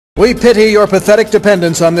We pity your pathetic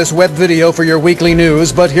dependence on this web video for your weekly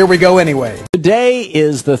news, but here we go anyway. Today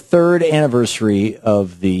is the third anniversary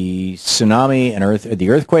of the tsunami and the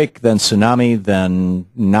earthquake, then tsunami, then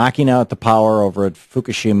knocking out the power over at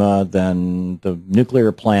Fukushima, then the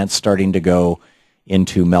nuclear plant starting to go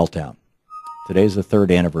into meltdown. Today's the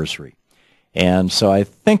third anniversary. And so I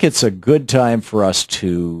think it's a good time for us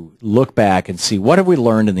to look back and see what have we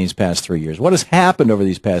learned in these past 3 years. What has happened over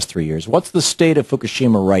these past 3 years? What's the state of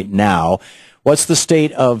Fukushima right now? What's the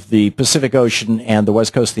state of the Pacific Ocean and the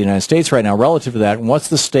west coast of the United States right now relative to that? And what's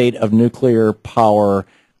the state of nuclear power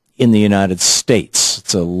in the United States?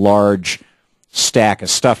 It's a large stack of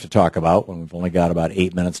stuff to talk about when we've only got about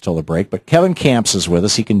 8 minutes till the break. But Kevin Camps is with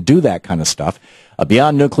us. He can do that kind of stuff.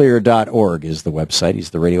 BeyondNuclear.org is the website. He's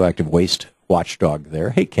the radioactive waste watchdog there.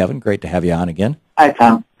 Hey, Kevin, great to have you on again. Hi,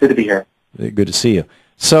 Tom. Good to be here. Good to see you.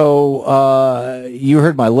 So you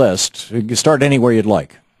heard my list. You can start anywhere you'd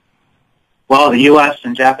like. Well, the U.S.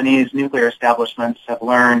 and Japanese nuclear establishments have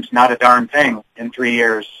learned not a darn thing in 3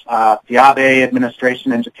 years. The Abe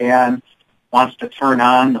administration in Japan wants to turn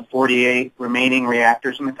on the 48 remaining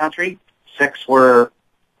reactors in the country. 6 were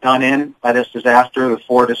done in by this disaster, the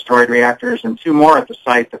 4 destroyed reactors, and 2 more at the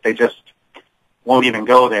site that they just won't even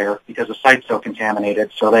go there because the site's so contaminated.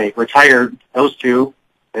 So they retired those 2.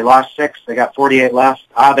 They lost 6. They got 48 left.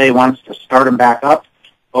 Abe wants to start them back up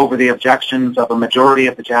over the objections of a majority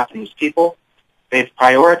of the Japanese people. They've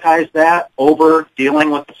prioritized that over dealing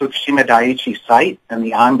with the Fukushima Daiichi site and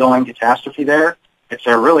the ongoing catastrophe there. It's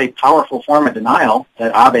a really powerful form of denial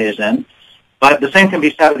that Abe is in. But the same can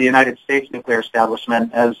be said of the United States nuclear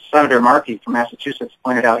establishment. As Senator Markey from Massachusetts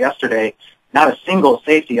pointed out yesterday, not a single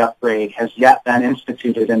safety upgrade has yet been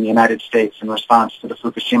instituted in the United States in response to the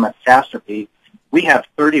Fukushima catastrophe. We have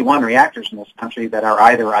 31 reactors in this country that are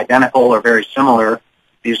either identical or very similar,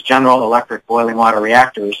 these General Electric boiling water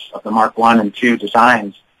reactors of the Mark I and II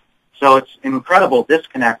designs. So it's an incredible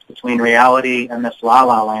disconnect between reality and this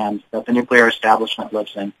la-la land that the nuclear establishment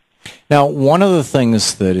lives in. Now, one of the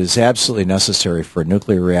things that is absolutely necessary for a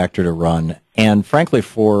nuclear reactor to run, and frankly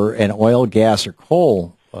for an oil, gas, or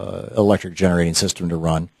coal electric generating system to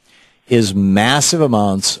run, is massive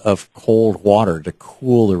amounts of cold water to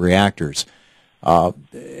cool the reactors.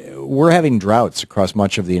 We're having droughts across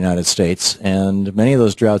much of the United States, and many of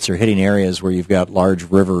those droughts are hitting areas where you've got large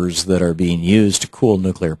rivers that are being used to cool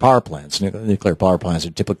nuclear power plants. Nuclear power plants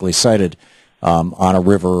are typically sited on a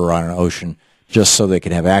river or on an ocean just so they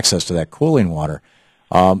can have access to that cooling water.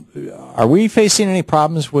 Are we facing any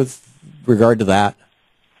problems with regard to that?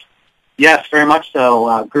 Yes, very much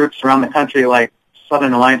so. Groups around the country like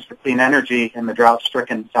Southern Alliance for Clean Energy in the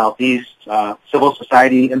drought-stricken Southeast, Civil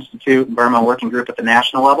Society Institute, and Burma Working Group at the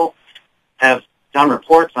national level have done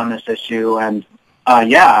reports on this issue. And,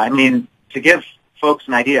 to give folks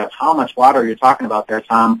an idea of how much water you're talking about there,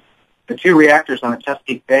 Tom, the 2 reactors on the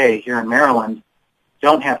Chesapeake Bay here in Maryland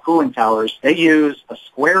don't have cooling towers. They use a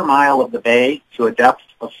square mile of the bay to a depth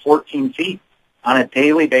of 14 feet on a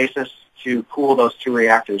daily basis to cool those 2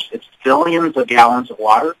 reactors. It's billions of gallons of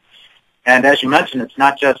water. And as you mentioned, it's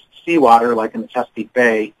not just seawater like in the Chesapeake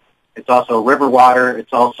Bay. It's also river water.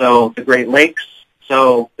 It's also the Great Lakes.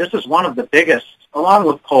 So this is one of the biggest, along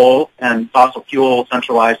with coal and fossil fuel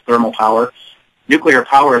centralized thermal power, nuclear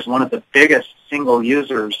power is one of the biggest single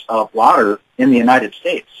users of water in the United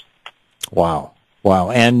States. Wow.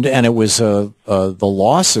 Wow. And it was the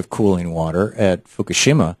loss of cooling water at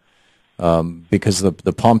Fukushima because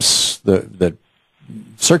the pumps that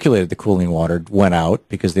circulated the cooling water went out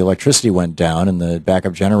because the electricity went down and the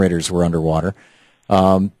backup generators were underwater.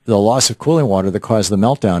 The loss of cooling water that caused the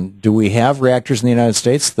meltdown. Do we have reactors in the United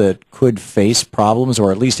States that could face problems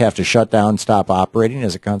or at least have to shut down, stop operating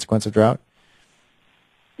as a consequence of drought?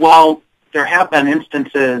 Well, there have been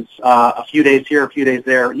instances a few days here, a few days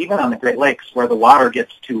there, even on the Great Lakes where the water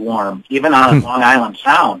gets too warm. Even on Long Island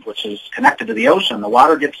Sound, which is connected to the ocean, the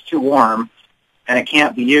water gets too warm and it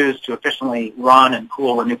can't be used to efficiently run and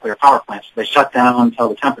cool a nuclear power plant. So they shut down until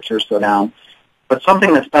the temperatures go down. But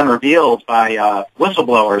something that's been revealed by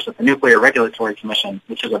whistleblowers at the Nuclear Regulatory Commission,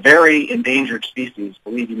 which is a very endangered species,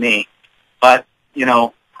 believe you me, but,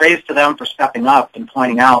 praise to them for stepping up and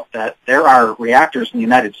pointing out that there are reactors in the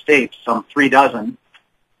United States, some 3 dozen,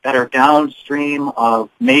 that are downstream of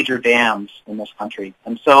major dams in this country.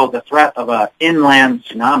 And so the threat of an inland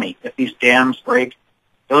tsunami, if these dams break,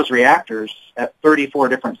 those reactors at 34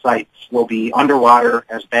 different sites will be underwater,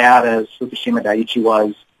 as bad as Fukushima Daiichi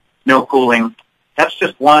was, no cooling. That's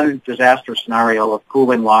just one disaster scenario of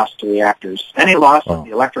cooling loss to reactors. Any loss of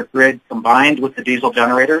the electric grid combined with the diesel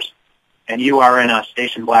generators, and you are in a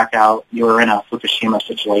station blackout, you are in a Fukushima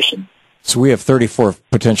situation. So we have 34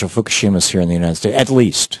 potential Fukushimas here in the United States, at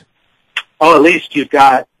least. Oh, at least you've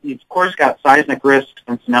of course got seismic risks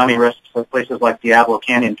and tsunami risks for places like Diablo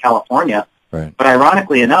Canyon, California. Right. But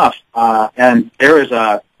ironically enough, and there is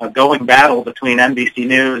a going battle between NBC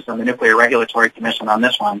News and the Nuclear Regulatory Commission on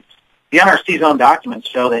this one. The NRC's own documents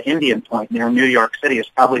show that Indian Point near New York City is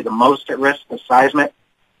probably the most at risk of seismic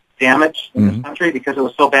damage in this country because it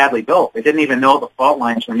was so badly built. They didn't even know the fault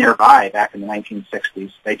lines were nearby back in the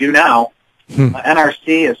 1960s. They do now.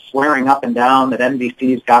 NRC is swearing up and down that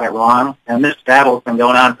NBC's got it wrong, and this battle has been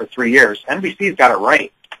going on for 3 years. NBC's got it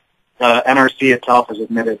right. The NRC itself has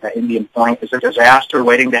admitted that Indian Point is a disaster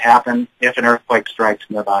waiting to happen if an earthquake strikes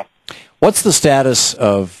nearby. What's the status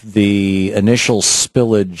of the initial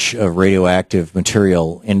spillage of radioactive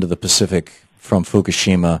material into the Pacific from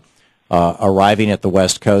Fukushima arriving at the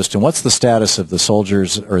West Coast? And what's the status of the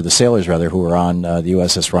soldiers, or the sailors rather, who were on the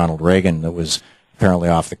USS Ronald Reagan that was apparently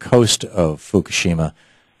off the coast of Fukushima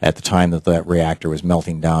at the time that that reactor was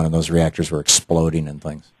melting down and those reactors were exploding and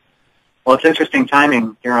things? Well, it's interesting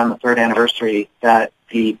timing here on the third anniversary that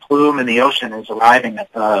the plume in the ocean is arriving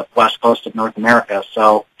at the west coast of North America.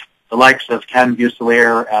 So the likes of Ken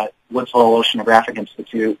Fuselier at Woods Hole Oceanographic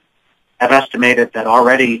Institute have estimated that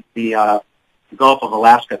already the Gulf of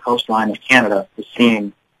Alaska coastline of Canada is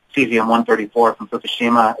seeing cesium-134 from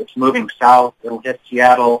Fukushima. It's moving south. It'll hit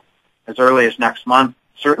Seattle as early as next month,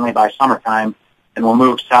 certainly by summertime, and will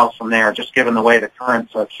move south from there, just given the way the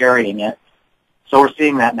currents are carrying it. So we're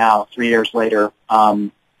seeing that now, 3 years later.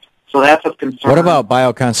 So that's of concern. What about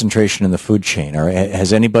bioconcentration in the food chain?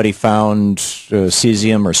 Has anybody found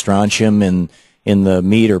cesium or strontium in the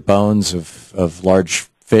meat or bones of large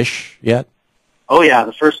fish yet? Oh, yeah.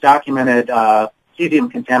 The first documented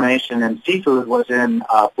cesium contamination in seafood was in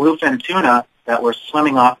bluefin tuna that were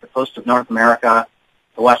swimming off the coast of North America,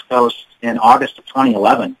 the West Coast, in August of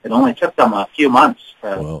 2011. It only took them a few months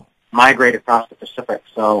to migrate across the Pacific.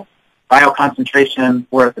 So bioconcentration,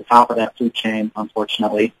 we're at the top of that food chain,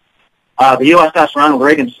 unfortunately. The USS Ronald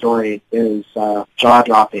Reagan story is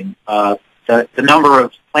jaw-dropping. The number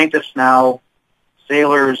of plaintiffs now,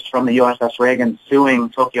 sailors from the USS Reagan suing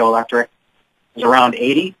Tokyo Electric, is around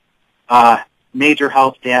 80. Major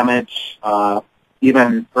health damage,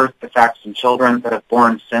 even birth defects in children that have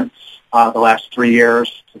born since the last 3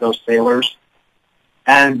 years to those sailors.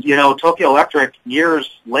 And, you know, Tokyo Electric,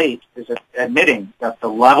 years late, is admitting that the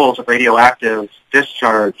levels of radioactive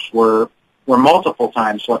discharge were multiple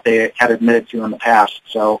times what they had admitted to in the past.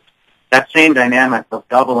 So that same dynamic of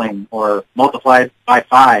doubling or multiplied by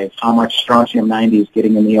 5 how much strontium-90 is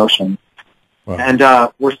getting in the ocean. Wow.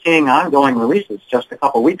 And we're seeing ongoing releases. Just a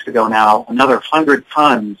couple weeks ago now, another 100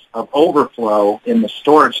 tons of overflow in the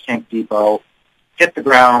storage tank depot hit the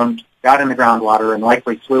ground, got in the groundwater, and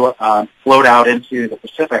likely flowed out into the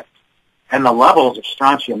Pacific. And the levels of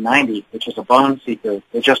strontium-90, which is a bone seeker,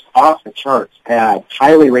 they're just off the charts bad,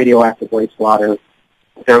 highly radioactive wastewater.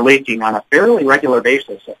 They're leaking on a fairly regular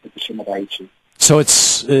basis at Fukushima Daiichi. So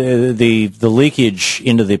it's the leakage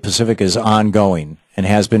into the Pacific is ongoing and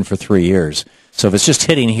has been for 3 years. So if it's just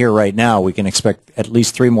hitting here right now, we can expect at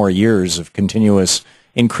least 3 more years of continuous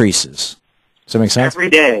increases. Does that make sense? Every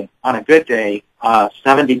day, on a good day,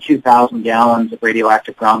 72,000 gallons of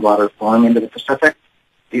radioactive groundwater flowing into the Pacific.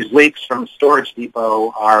 These leaks from the storage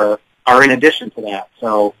depot are in addition to that.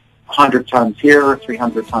 So 100 tons here,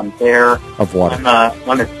 300 tons there. Of water.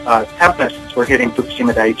 When the tempests were hitting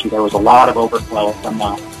Fukushima Daiichi, there was a lot of overflow from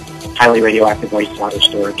highly radioactive wastewater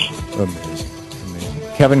storage. Amazing.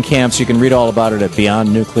 Kevin Camps, you can read all about it at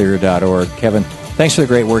beyondnuclear.org. Kevin, thanks for the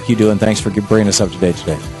great work you do, and thanks for bringing us up to date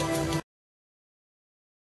today.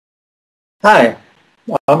 Hi,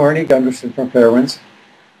 I'm Arnie Gundersen from Fairewinds,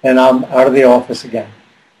 and I'm out of the office again.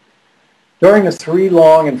 During the 3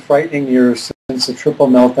 long and frightening years since the triple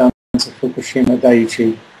meltdowns of Fukushima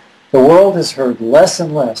Daiichi, the world has heard less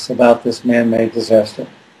and less about this man-made disaster.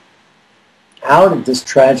 How did this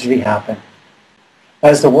tragedy happen?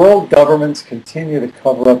 As the world governments continue to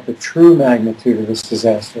cover up the true magnitude of this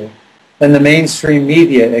disaster, and the mainstream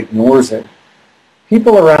media ignores it,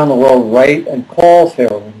 people around the world write and call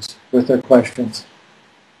Fairewinds with their questions.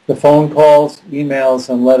 The phone calls, emails,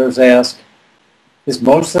 and letters ask, is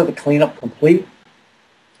most of the cleanup complete?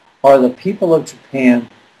 Are the people of Japan,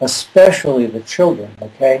 especially the children,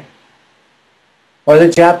 okay? Are the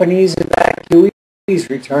Japanese evacuees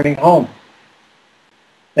returning home?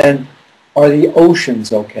 And are the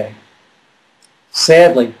oceans okay?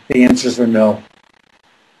 Sadly, the answers are no.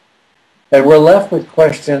 And we're left with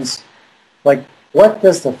questions like, what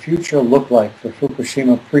does the future look like for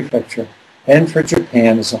Fukushima Prefecture and for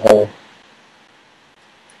Japan as a whole?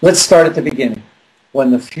 Let's start at the beginning.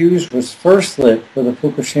 when the fuse was first lit for the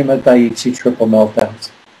Fukushima Daiichi triple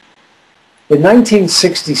meltdowns. In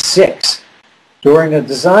 1966, during the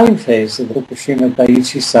design phase of the Fukushima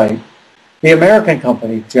Daiichi site, the American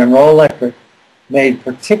company, General Electric, made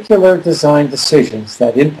particular design decisions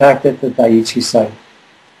that impacted the Daiichi site.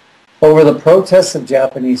 Over the protests of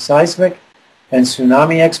Japanese seismic and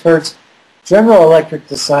tsunami experts, General Electric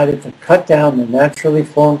decided to cut down the naturally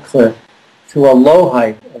formed cliff to a low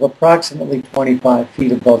height of approximately 25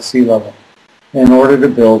 feet above sea level in order to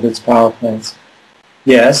build its power plants.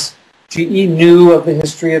 Yes, GE knew of the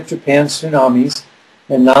history of Japan's tsunamis,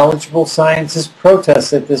 and knowledgeable scientists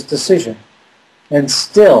protested this decision. And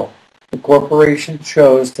still, the corporation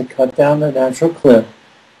chose to cut down the natural cliff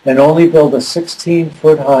and only build a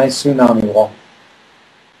 16-foot-high tsunami wall.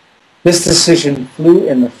 This decision flew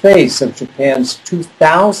in the face of Japan's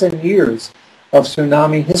 2,000 years of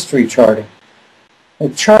tsunami history charting.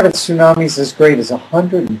 It charted tsunamis as great as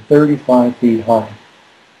 135 feet high.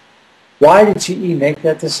 Why did GE make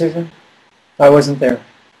that decision? I wasn't there.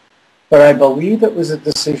 But I believe it was a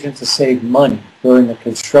decision to save money during the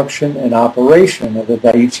construction and operation of the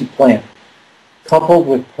Daiichi plant, coupled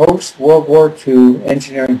with post-World War II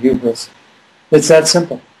engineering hubris. It's that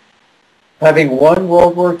simple. Having won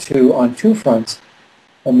World War II on two fronts,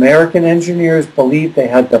 American engineers believed they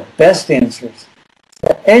had the best answers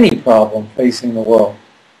to any problem facing the world,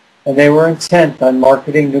 and they were intent on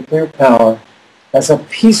marketing nuclear power as a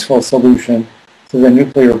peaceful solution to the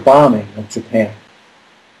nuclear bombing of Japan.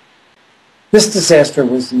 This disaster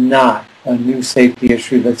was not a new safety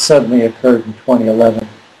issue that suddenly occurred in 2011.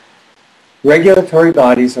 Regulatory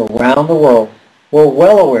bodies around the world were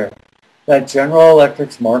well aware that General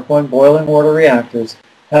Electric's Mark I boiling water reactors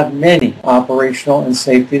have many operational and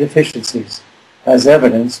safety deficiencies, as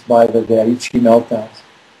evidenced by the Daiichi meltdowns.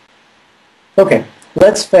 Okay,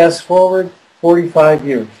 let's fast forward 45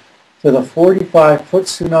 years to the 45-foot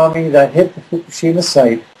tsunami that hit the Fukushima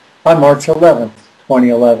site on March 11,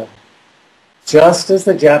 2011. Just as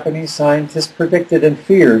the Japanese scientists predicted and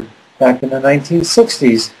feared back in the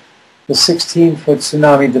 1960s, the 16-foot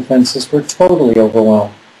tsunami defenses were totally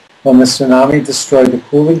overwhelmed when the tsunami destroyed the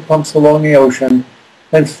cooling pumps along the ocean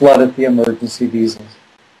and flooded the emergency diesels.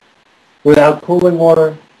 Without cooling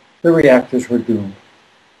water, the reactors were doomed.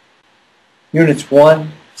 Units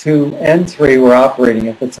 1, 2, and 3 were operating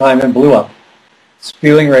at the time and blew up,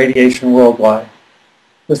 spewing radiation worldwide.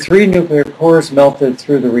 The 3 nuclear cores melted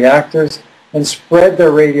through the reactors and spread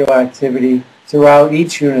their radioactivity throughout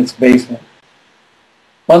each unit's basement.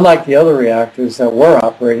 Unlike the other reactors that were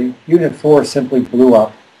operating, Unit 4 simply blew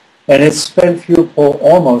up, and its spent fuel pool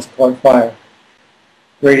almost caught fire.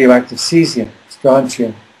 Radioactive cesium,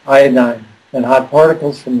 strontium, iodine, and hot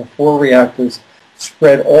particles from the 4 reactors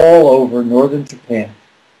spread all over northern Japan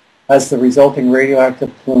as the resulting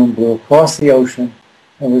radioactive plume blew across the ocean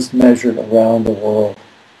and was measured around the world.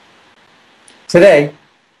 Today,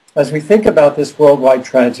 as we think about this worldwide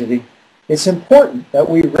tragedy, it's important that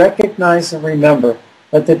we recognize and remember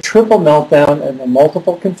that the triple meltdown and the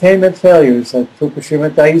multiple containment failures at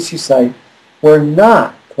Fukushima Daiichi site were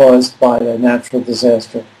not caused by a natural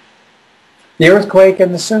disaster. The earthquake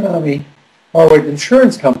and the tsunami are what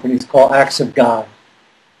insurance companies call acts of God,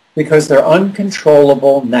 because they're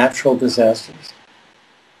uncontrollable natural disasters.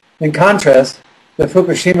 In contrast, the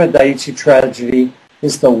Fukushima Daiichi tragedy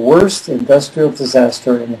is the worst industrial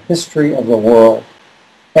disaster in the history of the world,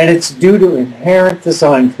 and it's due to inherent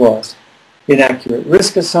design flaws, inaccurate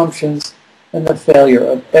risk assumptions, and the failure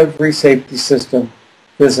of every safety system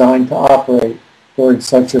designed to operate during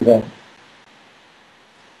such an event.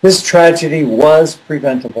 This tragedy was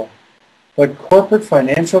preventable, but corporate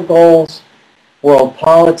financial goals, world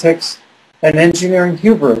politics, and engineering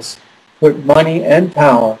hubris put money and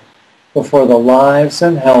power before the lives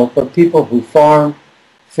and health of people who farmed,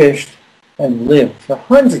 fished, and lived for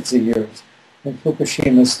hundreds of years in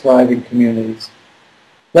Fukushima's thriving communities.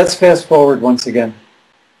 Let's fast forward once again,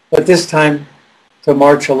 but this time to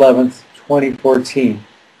March 11th, 2014,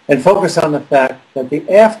 and focus on the fact that the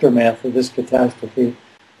aftermath of this catastrophe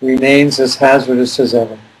remains as hazardous as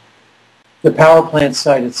ever. The power plant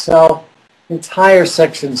site itself, entire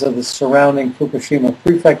sections of the surrounding Fukushima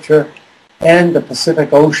prefecture, and the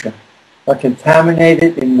Pacific Ocean are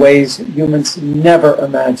contaminated in ways humans never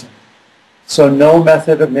imagined. So no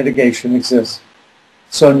method of mitigation exists.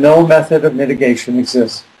 The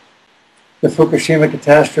Fukushima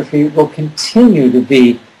catastrophe will continue to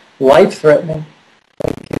be life-threatening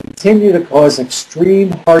and continue to cause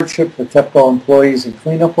extreme hardship for TEPCO employees and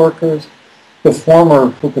cleanup workers, the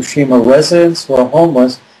former Fukushima residents who are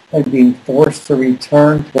homeless and being forced to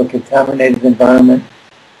return to a contaminated environment,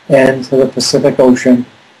 and to the Pacific Ocean,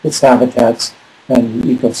 its habitats, and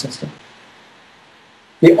the ecosystem.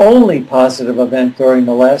 The only positive event during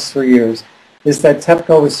the last 3 years is that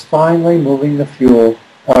TEPCO is finally moving the fuel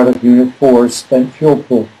out of Unit 4's spent fuel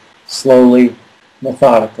pool, slowly,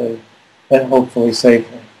 methodically, and hopefully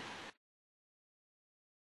safely.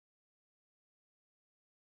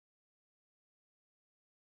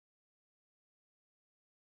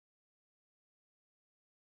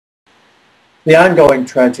 The ongoing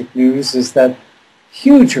tragic news is that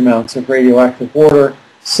huge amounts of radioactive water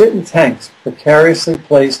sit in tanks precariously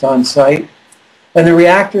placed on site, and the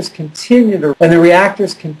reactors continue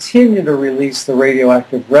to release the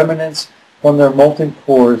radioactive remnants from their molten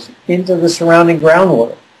cores into the surrounding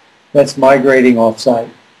groundwater that's migrating off-site.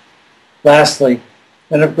 Lastly,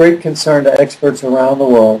 and of great concern to experts around the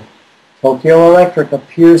world, Tokyo Electric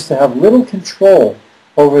appears to have little control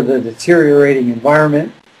over the deteriorating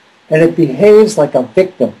environment, and it behaves like a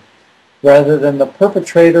victim rather than the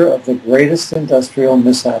perpetrator of the greatest industrial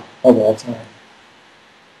mishap of all time.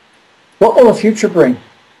 What will the future bring?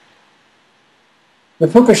 The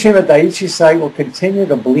Fukushima Daiichi site will continue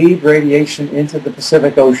to bleed radiation into the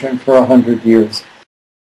Pacific Ocean for 100 years.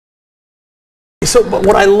 So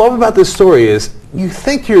what I love about this story is you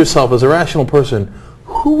think to yourself as a rational person,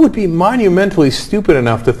 who would be monumentally stupid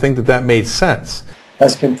enough to think that that made sense?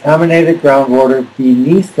 As contaminated groundwater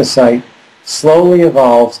beneath the site slowly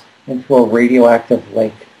evolves into a radioactive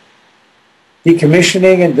lake.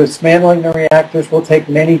 Decommissioning and dismantling the reactors will take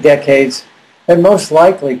many decades, and most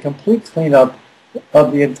likely complete cleanup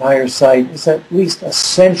of the entire site is at least a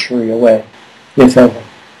century away, if ever.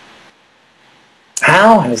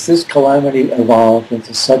 How has this calamity evolved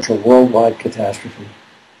into such a worldwide catastrophe?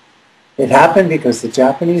 It happened because the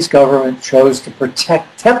Japanese government chose to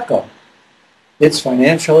protect TEPCO, its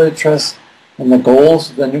financial interests, and the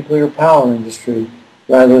goals of the nuclear power industry,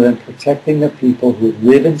 rather than protecting the people who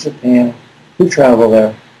live in Japan, who travel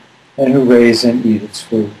there, and who raise and eat its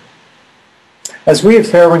food. As we at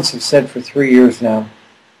Fairewinds have said for 3 years now,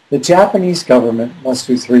 the Japanese government must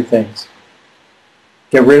do 3 things.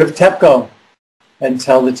 Get rid of TEPCO and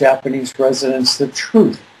tell the Japanese residents the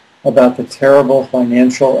truth about the terrible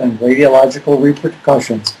financial and radiological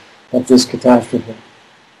repercussions of this catastrophe.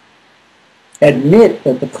 Admit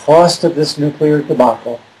that the cost of this nuclear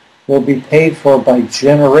debacle will be paid for by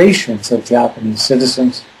generations of Japanese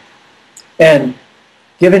citizens. And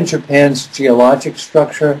given Japan's geologic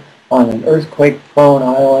structure on an earthquake-prone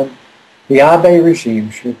island, the Abe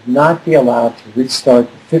regime should not be allowed to restart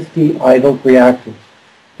the 50 idled reactors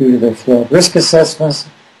due to their flawed risk assessments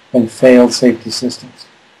and failed safety systems.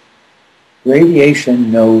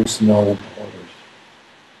 Radiation knows no borders.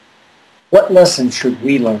 What lessons should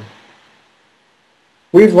we learn?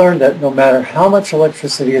 We've learned that no matter how much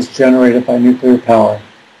electricity is generated by nuclear power,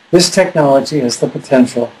 this technology has the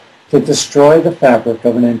potential to destroy the fabric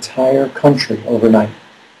of an entire country overnight.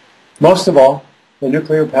 Most of all, the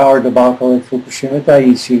nuclear power debacle at Fukushima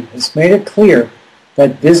Daiichi has made it clear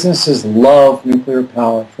that businesses love nuclear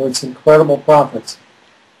power for its incredible profits,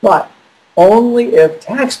 but only if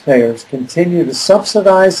taxpayers continue to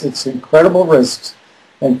subsidize its incredible risks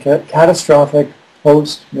and catastrophic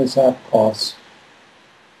post-mishap costs.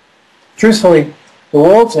 Truthfully, the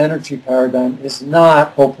world's energy paradigm is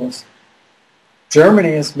not hopeless.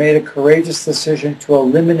 Germany has made a courageous decision to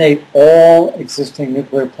eliminate all existing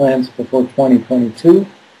nuclear plants before 2022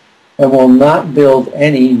 and will not build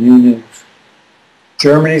any new nukes.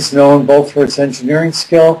 Germany is known both for its engineering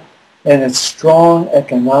skill and its strong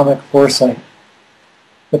economic foresight.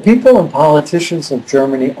 The people and politicians of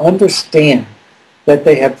Germany understand that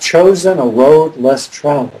they have chosen a road less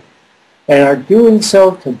traveled and are doing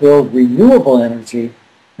so to build renewable energy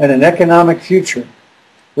and an economic future,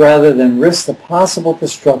 rather than risk the possible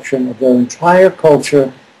destruction of their entire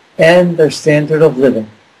culture and their standard of living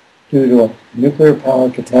due to a nuclear power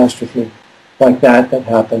catastrophe like that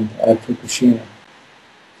happened at Fukushima.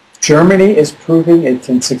 Germany is proving it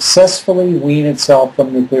can successfully wean itself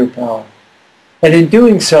from nuclear power, and in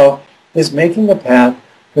doing so is making a path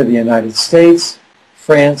for the United States,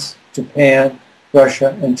 France, Japan,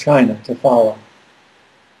 Russia, and China to follow.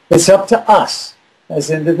 It's up to us as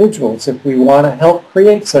individuals if we want to help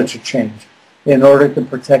create such a change in order to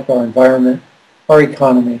protect our environment, our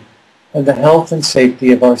economy, and the health and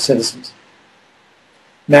safety of our citizens.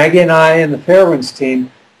 Maggie and I and the Fairewinds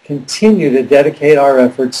team continue to dedicate our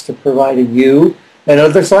efforts to providing you and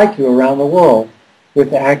others like you around the world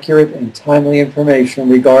with accurate and timely information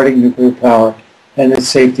regarding nuclear power and its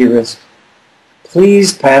safety risks.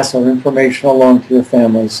 Please pass our information along to your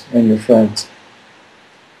families and your friends.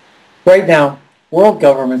 Right now, World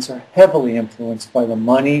governments are heavily influenced by the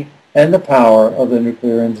money and the power of the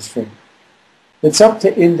nuclear industry. It's up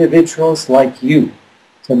to individuals like you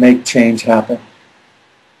to make change happen.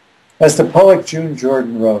 As the poet June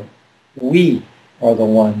Jordan wrote, we are the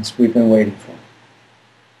ones we've been waiting for.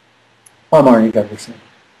 I'm Arnie Gundersen.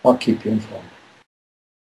 I'll keep you informed.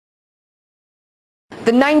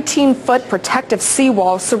 The 19-foot protective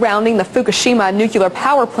seawall surrounding the Fukushima nuclear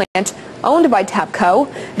power plant, owned by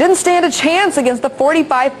TEPCO, didn't stand a chance against the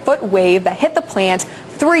 45-foot wave that hit the plant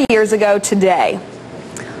 3 years ago today.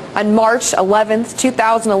 On March 11,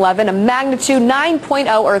 2011, a magnitude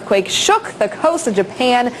 9.0 earthquake shook the coast of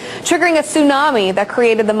Japan, triggering a tsunami that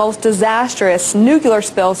created the most disastrous nuclear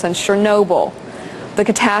spill since Chernobyl. The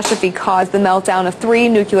catastrophe caused the meltdown of 3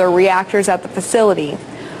 nuclear reactors at the facility.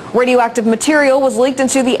 Radioactive material was leaked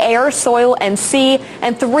into the air, soil, and sea,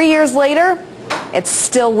 and 3 years later, it's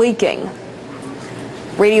still leaking.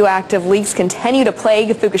 Radioactive leaks continue to plague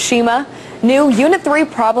Fukushima. New Unit 3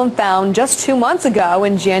 problem found just 2 months ago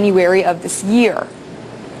in January of this year.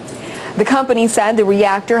 The company said the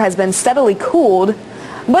reactor has been steadily cooled,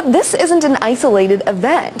 but this isn't an isolated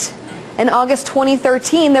event. In August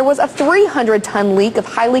 2013, there was a 300-ton leak of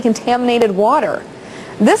highly contaminated water.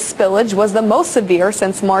 This spillage was the most severe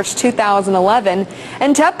since March 2011,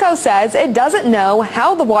 and TEPCO says it doesn't know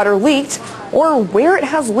how the water leaked or where it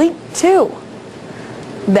has leaked to.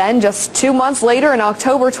 Then, just 2 months later, in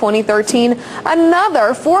October 2013,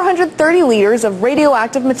 another 430 liters of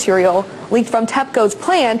radioactive material leaked from TEPCO's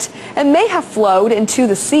plant and may have flowed into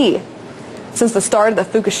the sea. Since the start of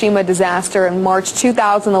the Fukushima disaster in March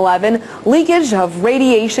 2011, leakage of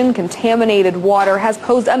radiation-contaminated water has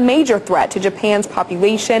posed a major threat to Japan's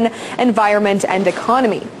population, environment, and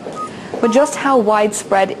economy. But just how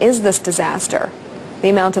widespread is this disaster? The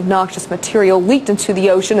amount of noxious material leaked into the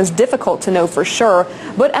ocean is difficult to know for sure,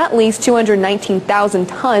 but at least 219,000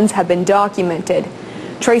 tons have been documented.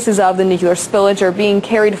 Traces of the nuclear spillage are being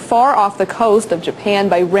carried far off the coast of Japan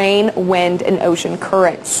by rain, wind, and ocean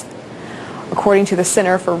currents. According to the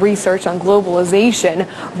Center for Research on Globalization,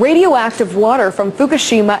 radioactive water from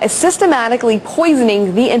Fukushima is systematically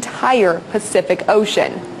poisoning the entire Pacific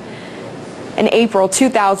Ocean. In April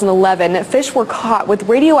 2011, fish were caught with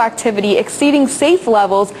radioactivity exceeding safe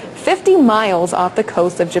levels 50 miles off the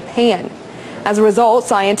coast of Japan. As a result,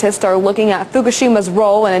 scientists are looking at Fukushima's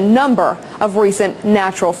role in a number of recent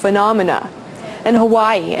natural phenomena. In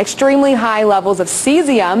Hawaii, extremely high levels of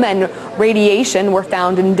cesium and radiation were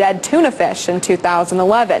found in dead tuna fish in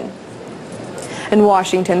 2011. In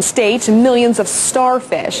Washington state, millions of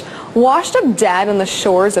starfish washed up dead on the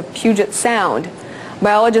shores of Puget Sound.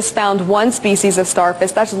 Biologists found one species of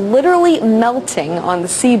starfish that's literally melting on the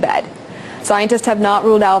seabed. Scientists have not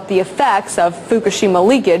ruled out the effects of Fukushima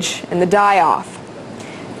leakage in the die-off.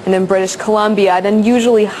 And in British Columbia, an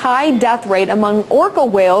unusually high death rate among orca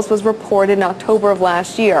whales was reported in October of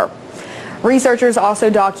last year. Researchers also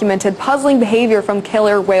documented puzzling behavior from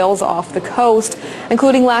killer whales off the coast,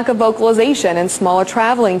 including lack of vocalization and smaller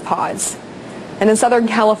traveling pods. And in Southern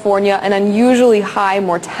California, an unusually high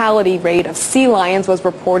mortality rate of sea lions was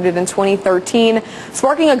reported in 2013,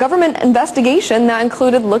 sparking a government investigation that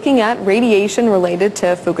included looking at radiation related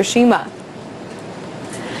to Fukushima.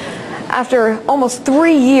 After almost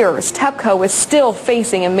 3 years, TEPCO is still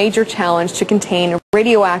facing a major challenge to contain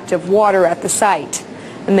radioactive water at the site,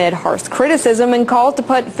 amid harsh criticism and calls to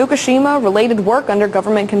put Fukushima-related work under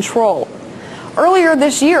government control. Earlier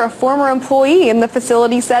this year, a former employee in the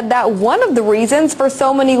facility said that one of the reasons for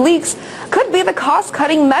so many leaks could be the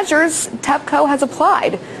cost-cutting measures TEPCO has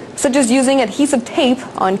applied, such as using adhesive tape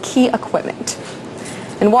on key equipment.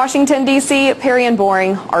 In Washington, D.C., Perry and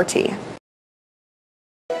Boring, RT.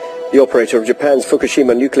 The operator of Japan's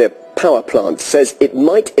Fukushima nuclear power plant says it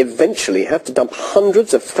might eventually have to dump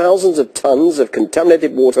hundreds of thousands of tons of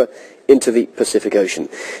contaminated water into the Pacific Ocean.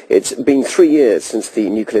 It's been 3 years since the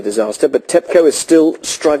nuclear disaster, but TEPCO is still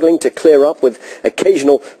struggling to clear up, with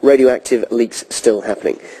occasional radioactive leaks still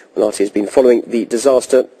happening. Well, RT has been following the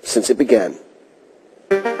disaster since it began.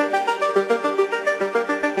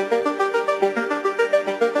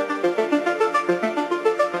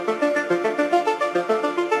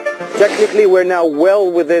 Technically, we're now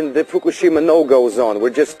well within the Fukushima no-go zone. We're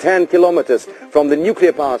just 10 kilometers from the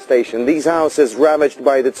nuclear power station. These houses, ravaged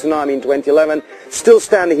by the tsunami in 2011, still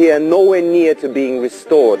stand here, nowhere near to being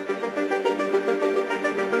restored.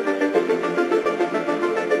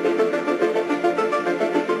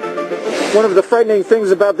 One of the frightening things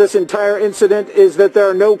about this entire incident is that there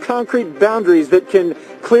are no concrete boundaries that can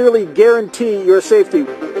clearly guarantee your safety.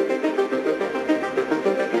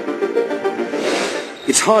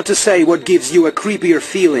 It's hard to say what gives you a creepier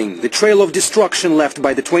feeling, the trail of destruction left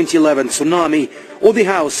by the 2011 tsunami, or the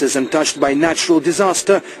houses untouched by natural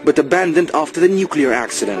disaster but abandoned after the nuclear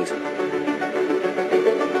accident.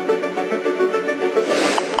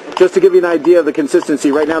 Just to give you an idea of the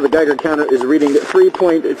consistency, right now the Geiger counter is reading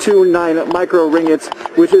 3.29 microrings,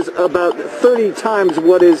 which is about 30 times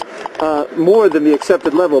what is more than the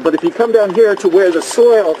accepted level. But if you come down here to where the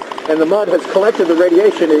soil and the mud has collected the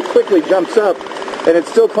radiation, it quickly jumps up, and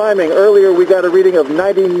it's still climbing. Earlier we got a reading of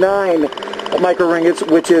 99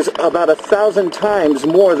 microrings, which is about 1,000 times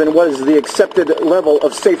more than what is the accepted level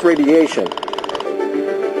of safe radiation.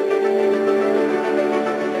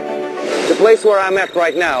 The place where I'm at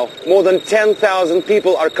right now, more than 10,000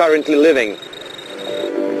 people are currently living.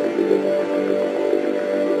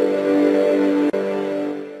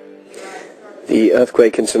 The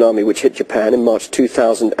earthquake and tsunami which hit Japan in March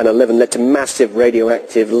 2011 led to massive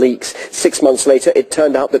radioactive leaks. 6 months later, it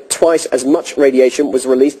turned out that twice as much radiation was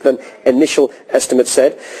released than initial estimates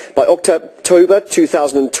said. By October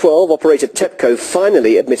 2012, operator TEPCO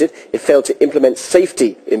finally admitted it failed to implement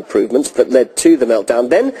safety improvements that led to the meltdown.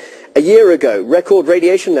 Then, a year ago, record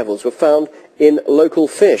radiation levels were found in local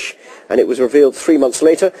fish, and it was revealed 3 months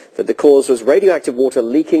later that the cause was radioactive water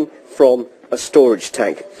leaking from a storage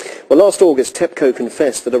tank. Well, last August, TEPCO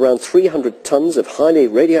confessed that around 300 tons of highly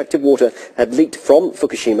radioactive water had leaked from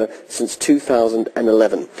Fukushima since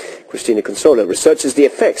 2011. Cristina Consola researches the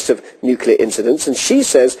effects of nuclear incidents, and she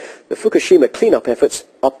says the Fukushima cleanup efforts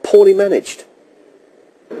are poorly managed.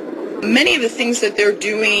 Many of the things that they're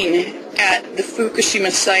doing at the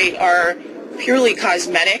Fukushima site are purely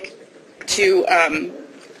cosmetic to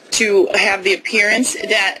have the appearance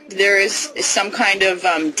that there is some kind of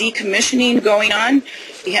decommissioning going on.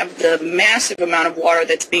 We have the massive amount of water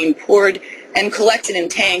that's being poured and collected in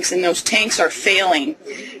tanks, and those tanks are failing.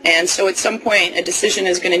 And so at some point a decision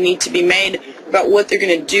is going to need to be made about what they're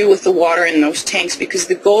going to do with the water in those tanks, because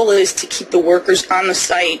the goal is to keep the workers on the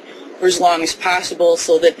site for as long as possible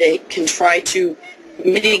so that they can try to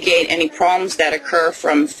mitigate any problems that occur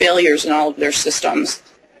from failures in all of their systems.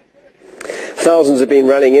 Thousands have been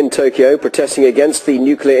rallying in Tokyo protesting against the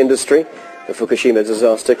nuclear industry. The Fukushima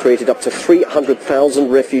disaster created up to 300,000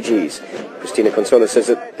 refugees. Cristina Consola says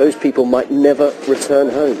that those people might never return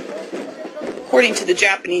home. According to the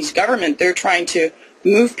Japanese government, they're trying to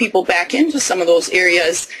move people back into some of those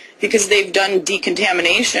areas because they've done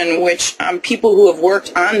decontamination, which people who have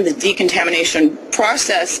worked on the decontamination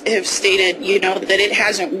process have stated, that it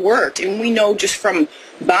hasn't worked. And we know just from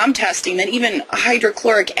bomb testing that even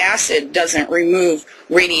hydrochloric acid doesn't remove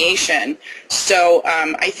radiation. So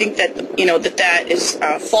I think that, that is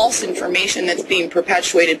false information that's being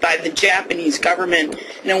perpetuated by the Japanese government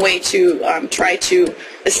in a way to try to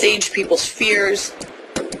assuage people's fears.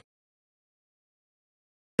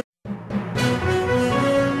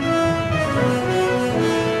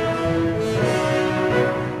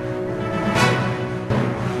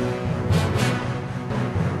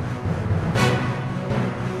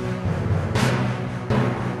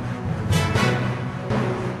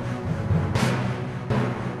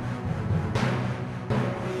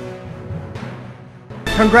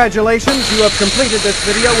 Congratulations, you have completed this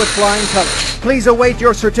video with flying colors. Please await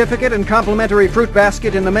your certificate and complimentary fruit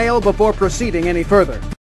basket in the mail before proceeding any further.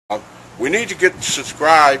 We need to get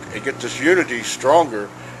subscribed and get this unity stronger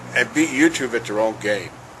and beat YouTube at their own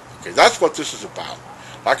game. Okay, that's what this is about.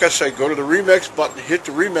 Like I say, go to the remix button, hit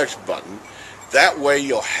the remix button. That way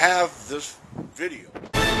you'll have this video.